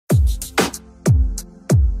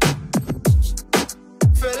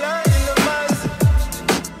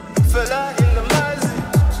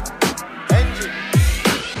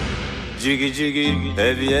Jiggy jiggy,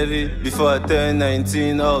 heavy heavy. Before I turned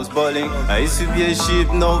 19, I was balling. I used to be a sheep,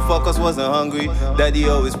 no focus, wasn't hungry. Daddy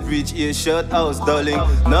always preach, earshot, I was dulling.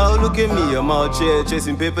 Now look at me, I'm out here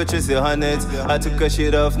chasing paper, chasing hundreds. I took a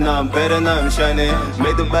shit off, now I'm better, now I'm shining.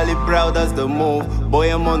 Made the valley proud, that's the move. Boy,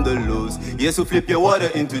 I'm on the loose. Yes, we flip your water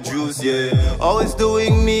into juice, yeah. Always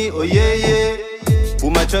doing me, oh yeah, yeah.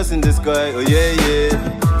 Put my trust in this guy, oh yeah,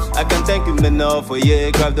 yeah. I can't thank him enough, oh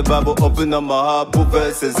yeah. Grab the Bible, open up my heart, put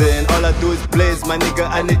verses in. All I do is blaze, my nigga,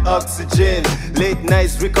 I need oxygen. Late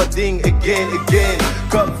nights recording again.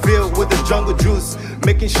 Cup filled with the jungle juice,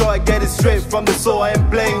 making sure I get it straight from the soul. I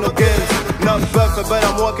ain't playing no games. Not perfect, but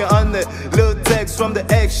I'm working on it. Little text from the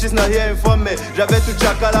ex, she's not hearing from me. J'avais tout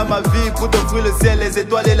chacal à ma vie pour t'offrir le ciel, les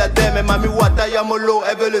étoiles et la terre. Mais mamie Wata Yamolo,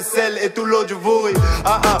 elle veut le sel et tout l'eau du vouri.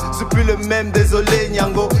 C'est plus le même, désolé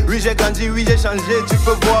Nyango. Oui j'ai grandi, oui j'ai changé, tu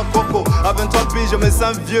peux voir Coco. À 23 piges, je me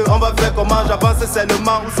sens vieux, on va faire comment? J'avance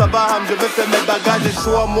seulement où ça va, je vais faire mes bagages et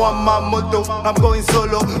choix moi ma moto. I'm going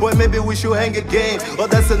solo, well maybe we should hang again. Oh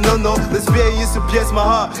that's a no-no, the spear used to pierce my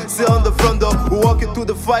heart. Sit on the front door, walking through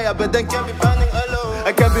the fire, but then can't be burning alone.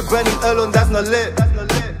 I can't be burning alone, that's not lit.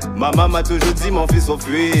 Ma maman m'a toujours dit mon fils faut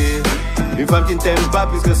fuir. Une femme qui ne t'aime pas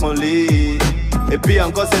plus que son lit. Et puis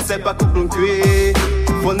encore c'est pas couple en cuir.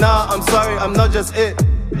 For now I'm sorry, I'm not just it.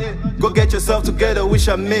 Go get yourself together, wish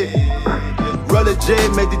I met. Roll a J,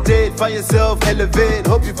 meditate, find yourself, elevate.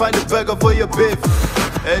 Hope you find a burger for your beef.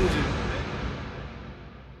 And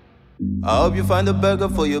I hope you find a burger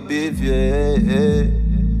for your beef, yeah, yeah,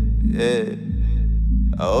 yeah.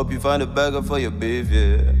 I hope you find a burger for your beef,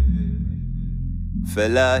 yeah.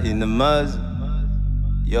 Fela in the muzz,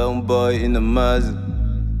 young boy in the muzz.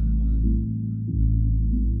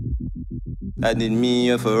 I need me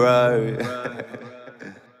a Ferrari.